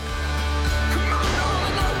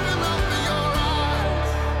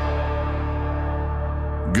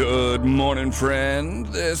Good morning, friend.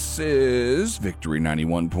 This is Victory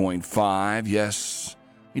 91.5. Yes,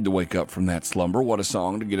 need to wake up from that slumber. What a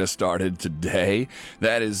song to get us started today.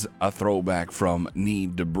 That is a throwback from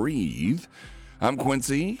Need to Breathe. I'm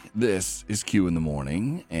Quincy. This is Q in the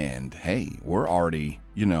Morning. And hey, we're already,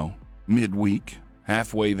 midweek,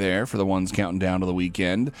 halfway there for the ones counting down to the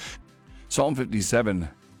weekend. Psalm 57,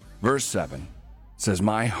 verse 7 says,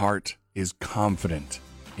 "My heart is confident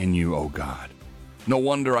in you, O God. No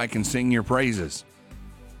wonder I can sing your praises.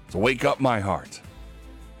 So wake up my heart.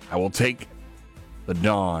 I will take the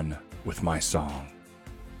dawn with my song.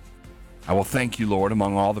 I will thank you, Lord,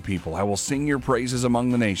 among all the people. I will sing your praises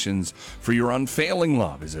among the nations, for your unfailing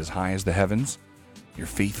love is as high as the heavens. Your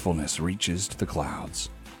faithfulness reaches to the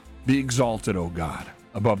clouds. Be exalted, O God,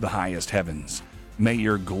 above the highest heavens. May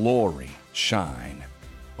your glory shine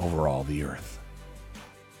over all the earth."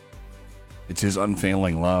 It's his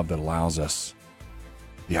unfailing love that allows us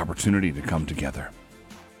the opportunity to come together.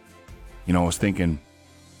 I was thinking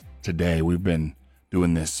today we've been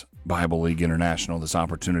doing this Bible League International, this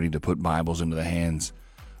opportunity to put Bibles into the hands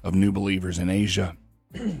of new believers in Asia.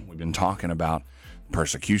 We've been talking about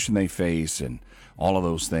persecution they face and all of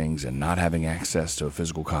those things and not having access to a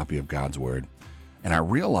physical copy of God's Word. And I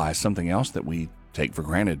realized something else that we take for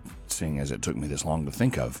granted, seeing as it took me this long to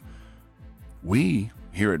think of. We,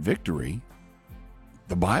 here at Victory,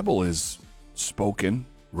 the Bible is spoken,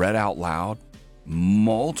 read out loud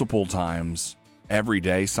multiple times every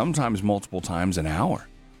day, sometimes multiple times an hour.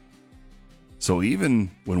 So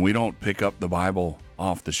even when we don't pick up the Bible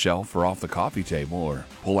off the shelf or off the coffee table or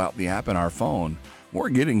pull out the app in our phone, we're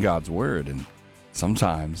getting God's Word, and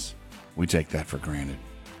sometimes we take that for granted.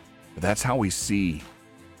 But that's how we see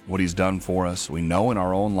what he's done for us. We know in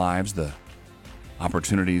our own lives the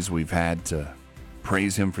opportunities we've had to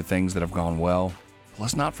praise him for things that have gone well.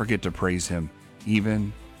 Let's not forget to praise him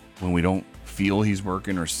even when we don't feel he's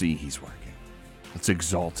working or see he's working. Let's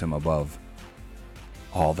exalt him above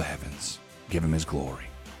all the heavens. Give him his glory.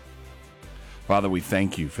 Father, we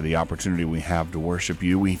thank you for the opportunity we have to worship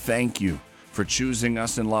you. We thank you for choosing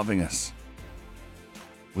us and loving us.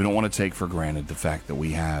 We don't want to take for granted the fact that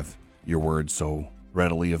we have your word so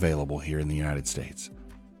readily available here in the United States.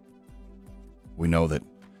 We know that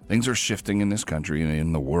things are shifting in this country and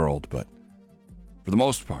in the world, but for the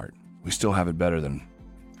most part, we still have it better than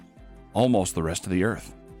almost the rest of the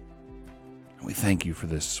earth. We thank you for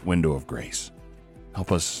this window of grace.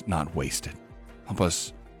 Help us not waste it. Help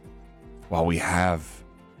us, while we have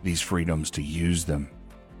these freedoms, to use them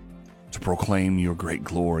to proclaim your great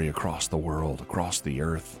glory across the world, across the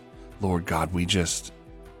earth. Lord God, we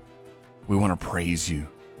want to praise you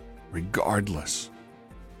regardless,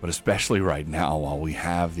 but especially right now while we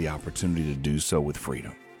have the opportunity to do so with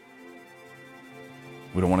freedom.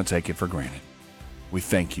 We don't want to take it for granted. We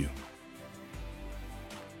thank you.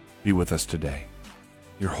 Be with us today.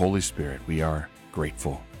 Your Holy Spirit, we are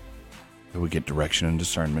grateful that we get direction and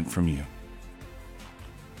discernment from you.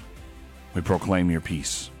 We proclaim your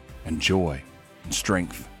peace and joy and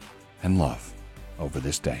strength and love over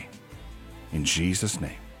this day. In Jesus'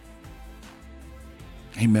 name,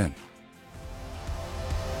 amen.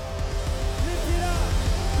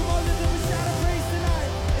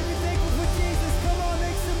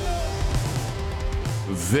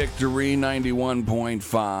 Victory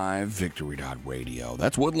 91.5, Victory.radio.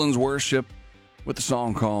 That's Woodlands Worship with the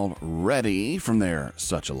song called Ready from their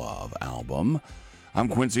Such a Love album. I'm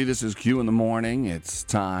Quincy. This is Q in the Morning. It's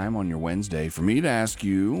time on your Wednesday for me to ask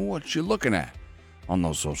you what you're looking at on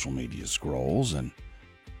those social media scrolls. And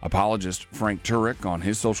apologist Frank Turek on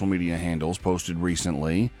his social media handles posted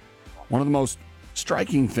recently, one of the most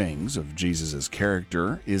striking things of Jesus'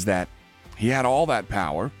 character is that he had all that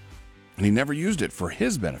power, and he never used it for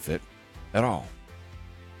his benefit at all.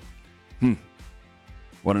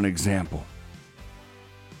 What an example.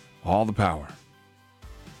 All the power,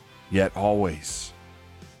 yet always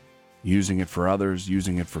using it for others,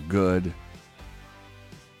 using it for good.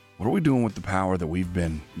 What are we doing with the power that we've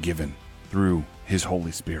been given through his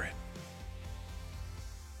Holy Spirit?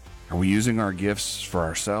 Are we using our gifts for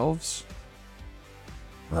ourselves?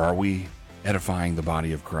 Or are we edifying the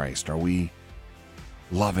body of Christ? Are we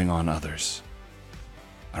loving on others?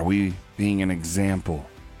 Are we being an example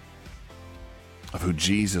of who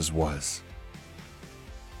Jesus was?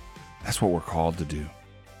 That's what we're called to do,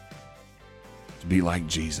 to be like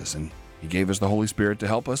Jesus. And he gave us the Holy Spirit to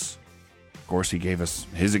help us. Of course, he gave us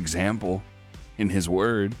his example in his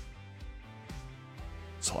word.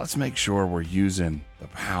 So let's make sure we're using the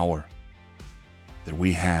power that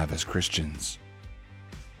we have as Christians,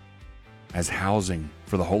 as housing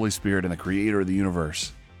for the Holy Spirit and the creator of the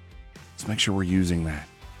universe. Let's make sure we're using that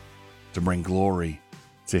to bring glory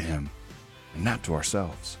to Him and not to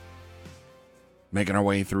ourselves. Making our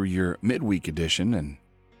way through your midweek edition and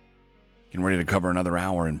getting ready to cover another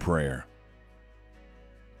hour in prayer.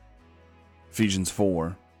 Ephesians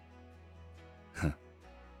 4.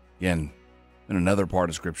 Again, and another part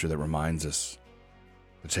of Scripture that reminds us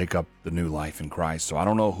to take up the new life in Christ. So I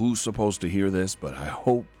don't know who's supposed to hear this, but I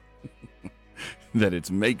hope that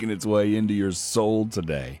it's making its way into your soul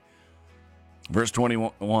today. Verse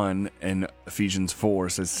 21 in Ephesians 4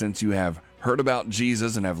 says, "Since you have heard about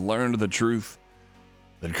Jesus and have learned the truth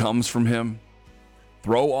that comes from Him,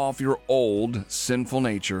 throw off your old sinful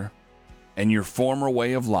nature and your former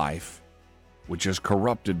way of life, which is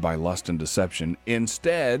corrupted by lust and deception.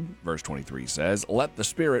 Instead," verse 23 says, "let the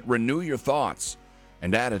Spirit renew your thoughts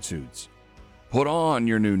and attitudes. Put on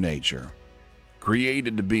your new nature,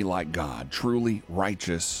 created to be like God, truly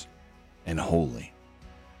righteous and holy."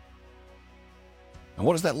 And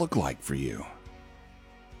what does that look like for you?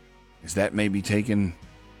 Is that maybe taking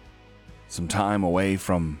some time away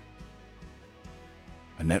from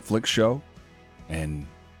a Netflix show and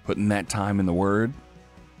putting that time in the Word?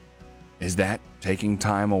 Is that taking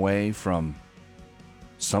time away from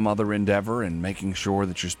some other endeavor and making sure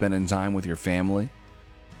that you're spending time with your family?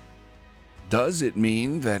 Does it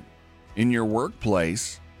mean that in your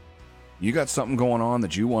workplace, you got something going on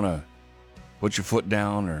that you want to put your foot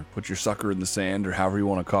down or put your sucker in the sand or however you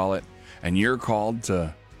want to call it, and you're called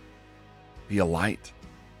to be a light,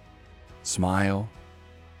 smile,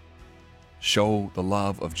 show the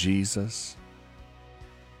love of Jesus?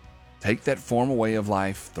 Take that former way of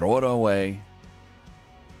life, throw it away.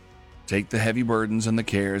 Take the heavy burdens and the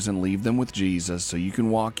cares and leave them with Jesus so you can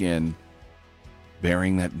walk in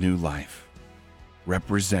bearing that new life,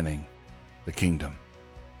 representing the kingdom.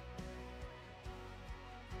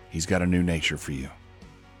 He's got a new nature for you.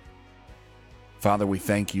 Father, we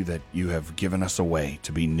thank you that you have given us a way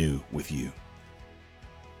to be new with you.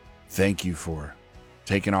 Thank you for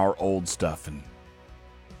taking our old stuff and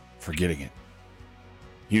forgetting it.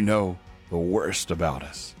 You know the worst about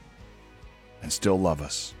us and still love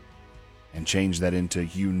us, and change that into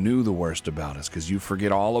you knew the worst about us because you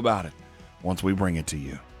forget all about it once we bring it to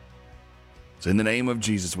you. So in the name of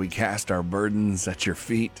Jesus, we cast our burdens at your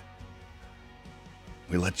feet.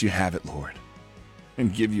 We let you have it, Lord,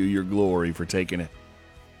 and give you your glory for taking it.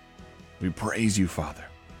 We praise you, Father.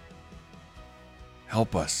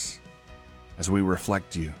 Help us as we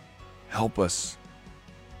reflect you. Help us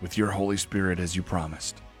with your Holy Spirit as you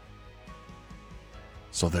promised,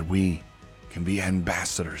 so that we can be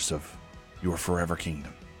ambassadors of your forever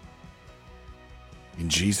kingdom. In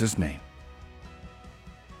Jesus' name,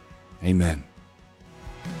 amen.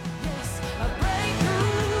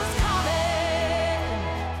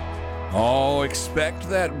 Oh, expect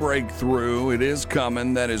that breakthrough. It is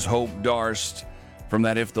coming. That is Hope Darst from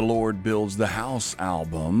that If the Lord Builds the House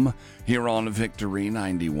album here on Victory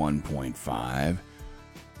 91.5.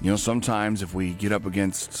 You know, sometimes if we get up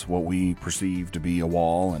against what we perceive to be a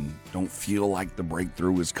wall and don't feel like the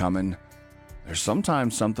breakthrough is coming, there's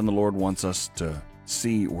sometimes something the Lord wants us to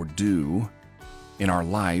see or do in our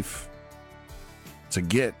life to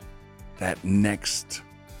get that next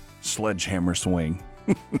sledgehammer swing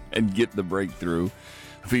and get the breakthrough.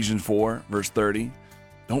 Ephesians 4, verse 30,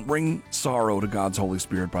 don't bring sorrow to God's Holy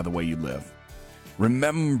Spirit by the way you live.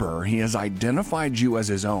 Remember, He has identified you as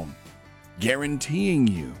His own, guaranteeing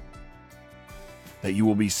you that you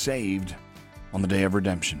will be saved on the day of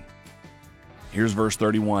redemption. Here's verse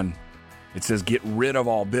 31. It says, get rid of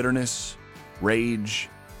all bitterness, rage,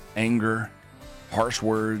 anger, harsh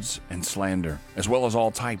words, and slander, as well as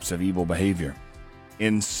all types of evil behavior.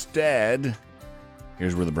 Instead,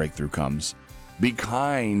 here's where the breakthrough comes. Be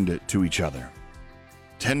kind to each other,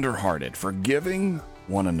 tender-hearted, forgiving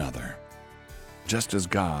one another, just as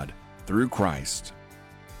God, through Christ,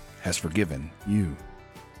 has forgiven you.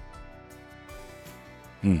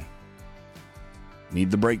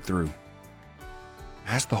 Need the breakthrough?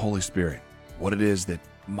 Ask the Holy Spirit what it is that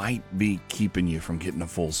might be keeping you from getting a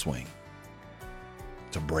full swing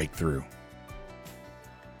to break through.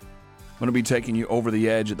 I'm going to be taking you over the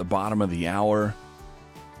edge at the bottom of the hour.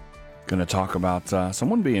 Going to talk about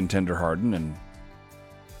someone being tenderhearted and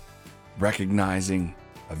recognizing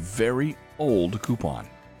a very old coupon.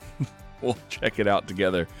 We'll check it out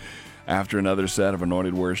together after another set of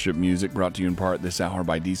anointed worship music brought to you in part this hour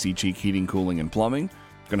by DC Cheek Heating, Cooling, and Plumbing.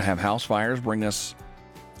 Going to have House Fires bring us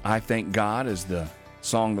I Thank God as the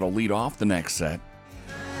song that'll lead off the next set.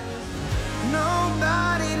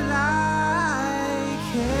 Nobody like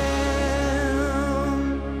Him.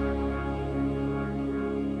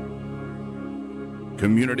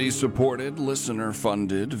 Community-supported,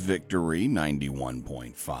 listener-funded Victory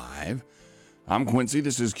 91.5. I'm Quincy.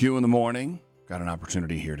 This is Q in the Morning. Got an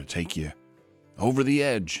opportunity here to take you over the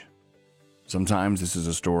edge. Sometimes this is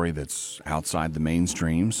a story that's outside the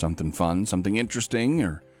mainstream, something fun, something interesting,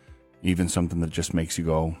 or even something that just makes you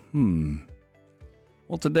go,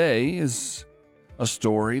 Well, today is a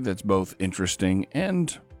story that's both interesting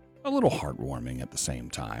and a little heartwarming at the same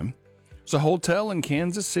time. It's a hotel in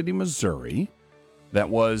Kansas City, Missouri, that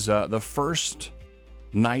was the first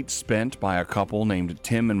night spent by a couple named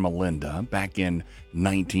Tim and Melinda back in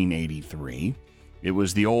 1983. It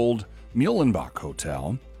was the old Muhlenbach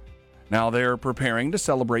Hotel. Now they're preparing to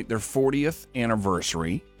celebrate their 40th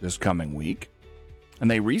anniversary this coming week, and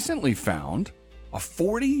they recently found a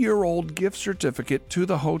 40-year-old gift certificate to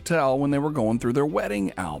the hotel when they were going through their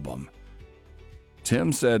wedding album.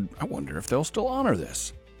 Tim said, I wonder if they'll still honor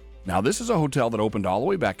this. Now, this is a hotel that opened all the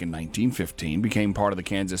way back in 1915, became part of the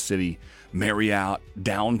Kansas City Marriott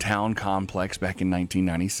downtown complex back in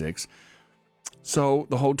 1996. So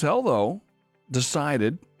the hotel, though,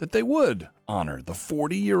 decided that they would honor the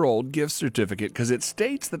 40-year-old gift certificate because it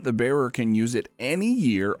states that the bearer can use it any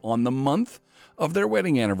year on the month of their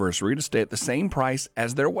wedding anniversary to stay at the same price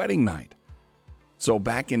as their wedding night. So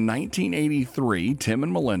back in 1983, Tim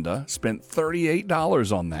and Melinda spent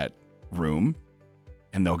 $38 on that room,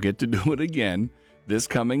 and they'll get to do it again this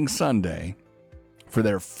coming Sunday for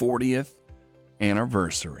their 40th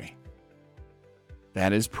anniversary.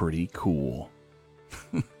 That is pretty cool.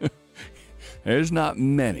 There's not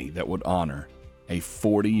many that would honor a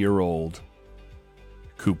 40-year-old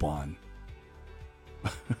coupon.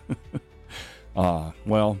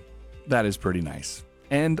 Well, that is pretty nice.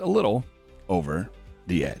 And a little over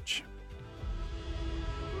the edge.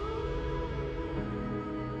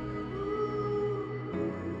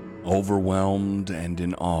 Overwhelmed and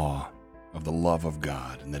in awe of the love of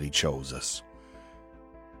God and that He chose us.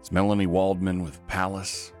 It's Melanie Waldman with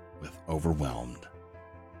Palace with Overwhelmed.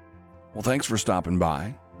 Well, thanks for stopping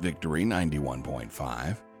by, Victory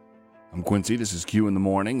 91.5. I'm Quincy. This is Q in the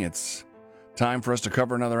Morning. It's time for us to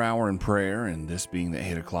cover another hour in prayer, and this being the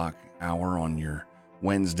 8 o'clock hour on your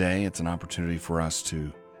Wednesday, it's an opportunity for us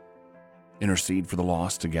to intercede for the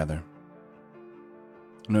lost together.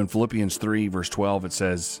 And in Philippians 3, verse 12, it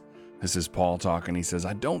says, this is Paul talking, he says,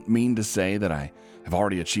 I don't mean to say that I have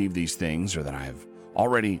already achieved these things or that I have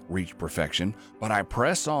already reached perfection, but I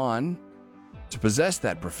press on to possess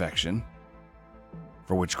that perfection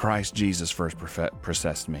for which Christ Jesus first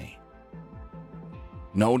possessed me.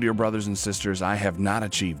 No, dear brothers and sisters, I have not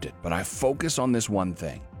achieved it, but I focus on this one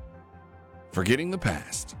thing, forgetting the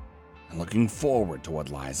past and looking forward to what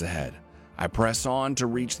lies ahead. I press on to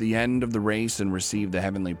reach the end of the race and receive the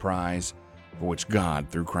heavenly prize for which God,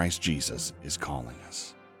 through Christ Jesus, is calling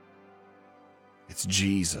us. It's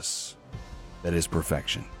Jesus that is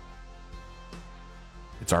perfection.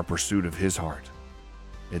 It's our pursuit of His heart.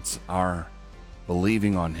 It's our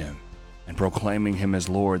believing on Him and proclaiming Him as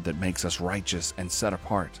Lord that makes us righteous and set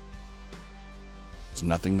apart. It's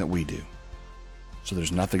nothing that we do. So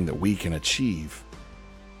there's nothing that we can achieve.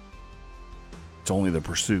 It's only the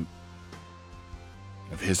pursuit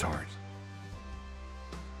of His heart.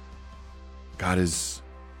 God is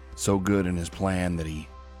so good in His plan that He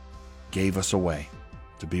gave us a way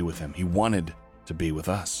to be with Him. He wanted to be with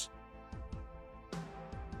us.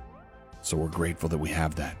 So we're grateful that we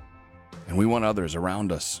have that. And we want others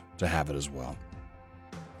around us to have it as well.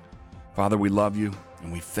 Father, we love You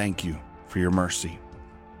and we thank You for Your mercy,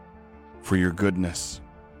 for Your goodness,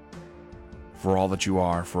 for all that You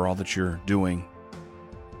are, for all that You're doing.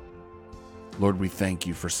 Lord, we thank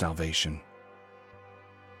You for salvation.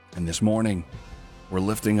 And this morning, we're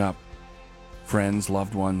lifting up friends,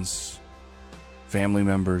 loved ones, family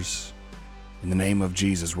members. In the name of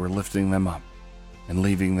Jesus, we're lifting them up and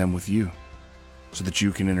leaving them with You so that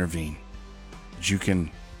You can intervene, that You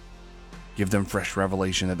can give them fresh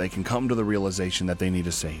revelation, that they can come to the realization that they need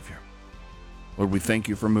a Savior. Lord, we thank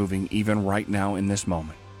You for moving even right now in this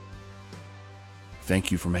moment.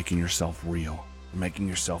 Thank You for making Yourself real, for making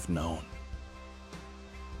Yourself known.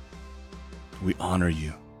 We honor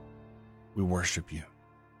You. We worship You.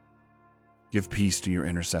 Give peace to Your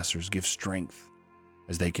intercessors. Give strength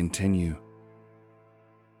as they continue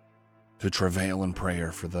to travail in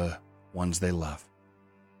prayer for the ones they love.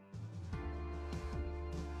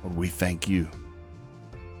 Lord, we thank You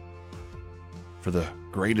for the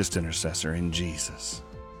greatest intercessor in Jesus.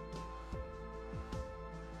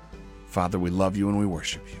 Father, we love You and we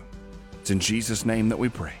worship You. It's in Jesus' name that we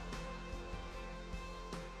pray.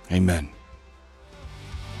 Amen.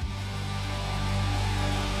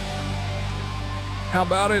 How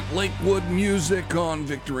about it? Lakewood Music on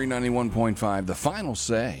Victory 91.5. The Final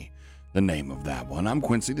Say, the name of that one. I'm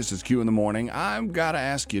Quincy. This is Q in the Morning. I've got to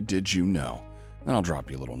ask you, did you know? And I'll drop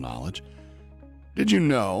you a little knowledge. Did you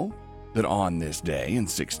know that on this day in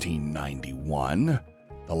 1691,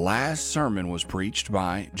 the last sermon was preached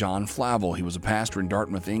by John Flavel? He was a pastor in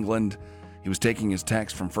Dartmouth, England. He was taking his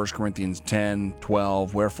text from 1 Corinthians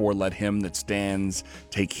 10:12, wherefore let him that stands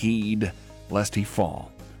take heed lest he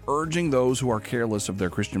fall, urging those who are careless of their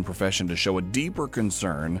Christian profession to show a deeper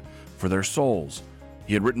concern for their souls.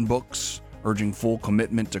 He had written books urging full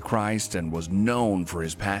commitment to Christ and was known for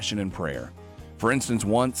his passion and prayer. For instance,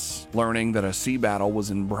 once learning that a sea battle was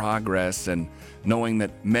in progress and knowing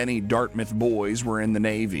that many Dartmouth boys were in the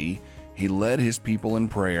Navy, he led his people in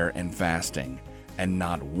prayer and fasting, and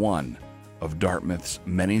not one of Dartmouth's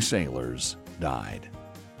many sailors died.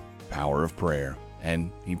 Power of prayer.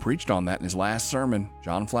 And he preached on that in his last sermon,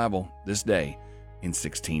 John Flavel, this day in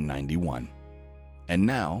 1691. And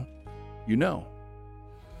now, you know.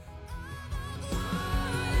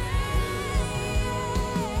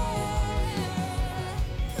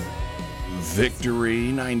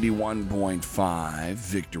 Victory 91.5,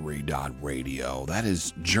 victory.radio. That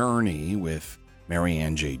is Journey with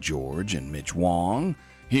Marianne J. George and Mitch Wong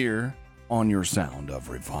here on your Sound of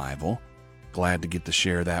Revival. Glad to get to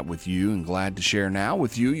share that with you, and glad to share now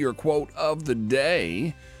with you your quote of the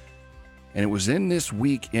day. And it was in this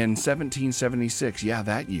week in 1776,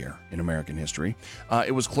 that year in American history.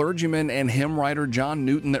 It was clergyman and hymn writer John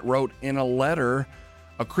Newton that wrote in a letter,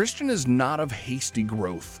 "A Christian is not of hasty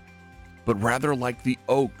growth, but rather like the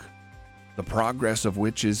oak, the progress of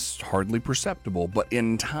which is hardly perceptible, but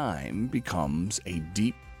in time becomes a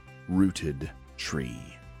deep-rooted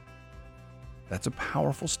tree." That's a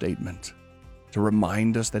powerful statement to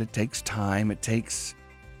remind us that it takes time, it takes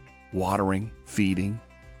watering, feeding,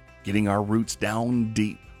 getting our roots down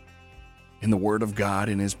deep in the Word of God,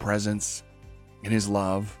 in His presence, in His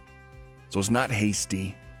love. So it's not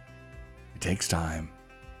hasty. It takes time.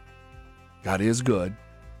 God is good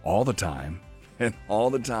all the time, and all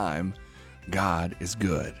the time, God is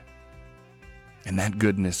good. And that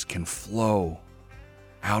goodness can flow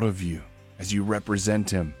out of you as you represent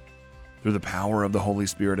Him through the power of the Holy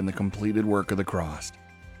Spirit and the completed work of the cross.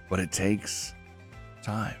 But it takes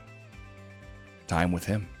time. Time with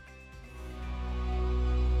Him.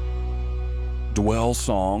 Dwell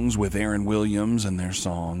Songs with Aaron Williams and their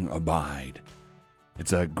song, Abide.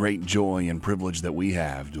 It's a great joy and privilege that we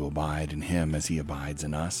have to abide in Him as He abides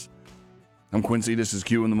in us. I'm Quincy. This is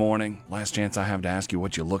Q in the Morning. Last chance I have to ask you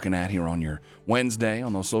what you're looking at here on your Wednesday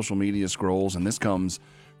on those social media scrolls. And this comes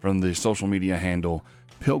from the social media handle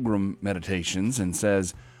Pilgrim Meditations and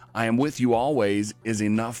says, "I am with you always is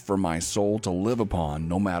enough for my soul to live upon,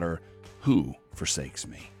 no matter who forsakes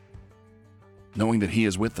me." Knowing that He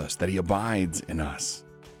is with us, that He abides in us,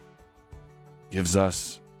 gives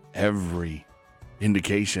us every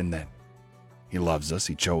indication that He loves us,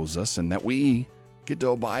 He chose us, and that we get to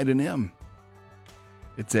abide in Him.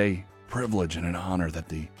 It's a privilege and an honor that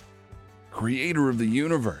the Creator of the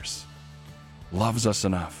universe loves us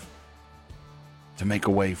enough to make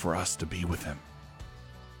a way for us to be with Him.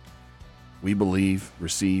 We believe,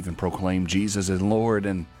 receive, and proclaim Jesus as Lord,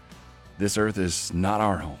 and this earth is not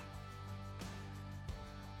our home.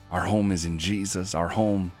 Our home is in Jesus. Our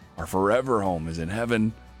home, our forever home, is in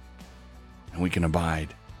heaven, and we can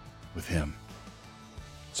abide with Him.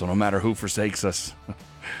 So no matter who forsakes us,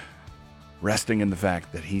 resting in the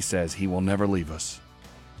fact that He says He will never leave us,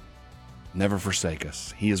 never forsake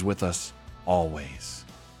us. He is with us always.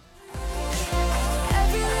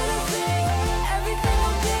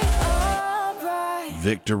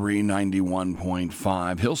 Victory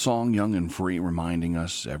 91.5, Hillsong Young and Free, reminding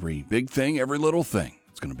us every big thing, every little thing,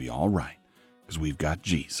 it's going to be all right because we've got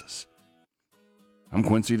Jesus. I'm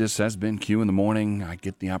Quincy. This has been Q in the Morning. I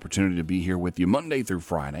get the opportunity to be here with you Monday through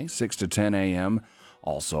Friday, 6 to 10 a.m.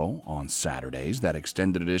 Also on Saturdays, that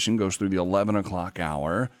extended edition goes through the 11 o'clock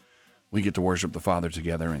hour. We get to worship the Father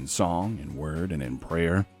together in song, in word, and in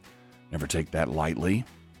prayer. Never take that lightly.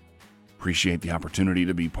 Appreciate the opportunity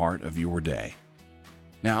to be part of your day.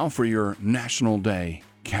 Now for your National Day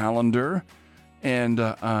calendar. And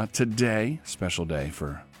today, special day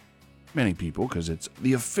for many people because it's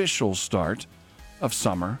the official start of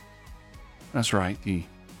summer. That's right, the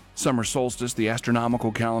summer solstice, the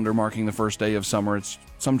astronomical calendar marking the first day of summer. It's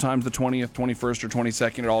sometimes the 20th, 21st, or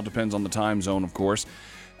 22nd. It all depends on the time zone, of course,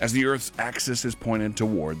 as the Earth's axis is pointed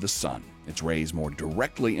toward the sun. Its rays more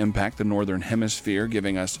directly impact the northern hemisphere,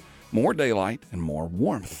 giving us more daylight and more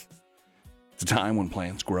warmth. It's a time when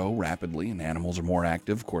plants grow rapidly and animals are more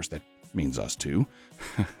active. Of course, that means us too.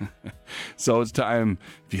 So it's time,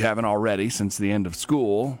 if you haven't already, since the end of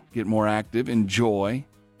school, get more active, enjoy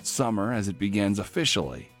summer as it begins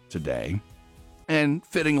officially today. And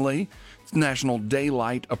fittingly, it's National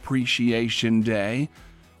Daylight Appreciation Day.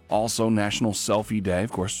 Also National Selfie Day.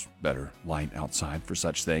 Of course, better light outside for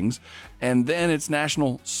such things. And then it's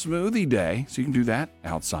National Smoothie Day, so you can do that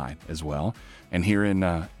outside as well. And here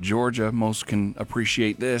in Georgia, most can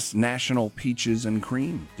appreciate this, National Peaches and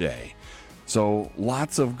Cream Day. So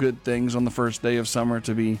lots of good things on the first day of summer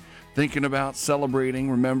to be thinking about,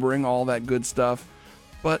 celebrating, remembering, all that good stuff.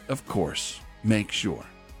 But of course, make sure,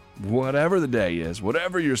 whatever the day is,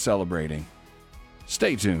 whatever you're celebrating,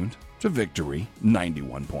 stay tuned to Victory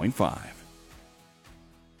 91.5.